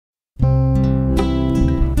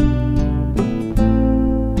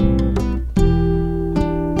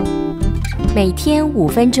每天5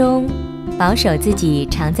分钟，保守自己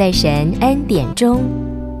常在神恩典中。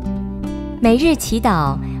每日祈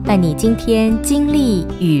祷，伴你今天经历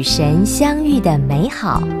与神相遇的美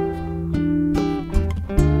好。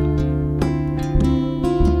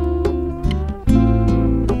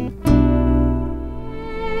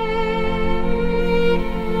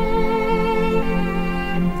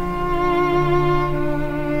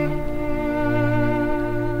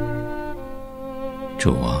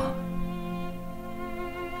主啊，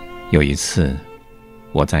有一次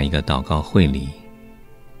我在一个祷告会里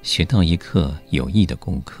学到一课有益的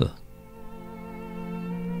功课。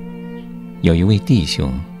有一位弟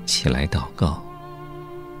兄起来祷告，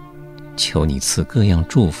求你赐各样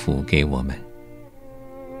祝福给我们，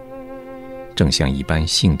正像一般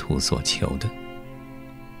信徒所求的。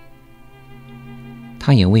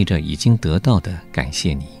他也为着已经得到的感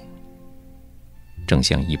谢你，正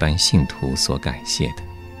像一般信徒所感谢的。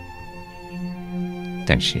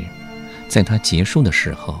但是在他结束的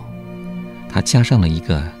时候，他加上了一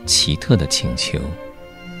个奇特的请求。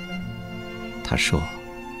他说：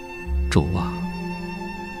主啊，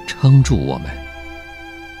撑住我们。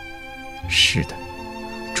是的，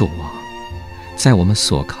主啊，在我们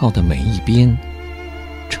所靠的每一边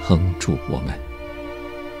撑住我们。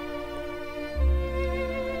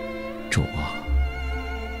主啊，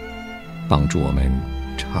帮助我们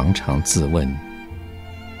常常自问，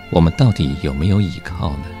我们到底有没有倚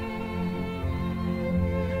靠呢？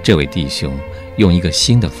这位弟兄用一个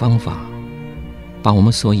新的方法，把我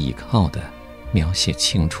们所倚靠的描写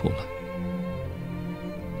清楚了。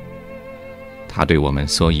他对我们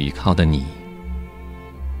所倚靠的你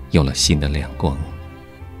有了新的亮光，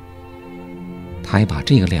他还把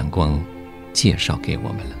这个亮光介绍给我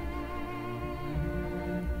们了。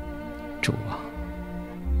主啊，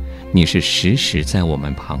你是时时在我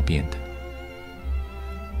们旁边的，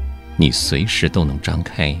你随时都能张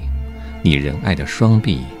开你仁爱的双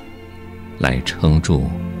臂来撑住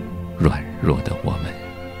软弱的我们。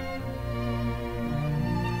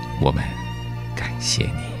我们感谢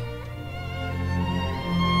你。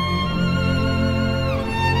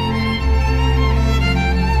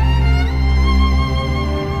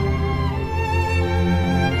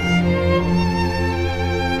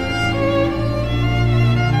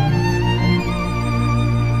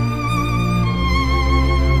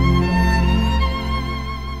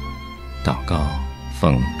祷告，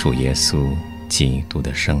奉主耶稣基督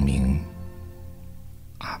的圣名。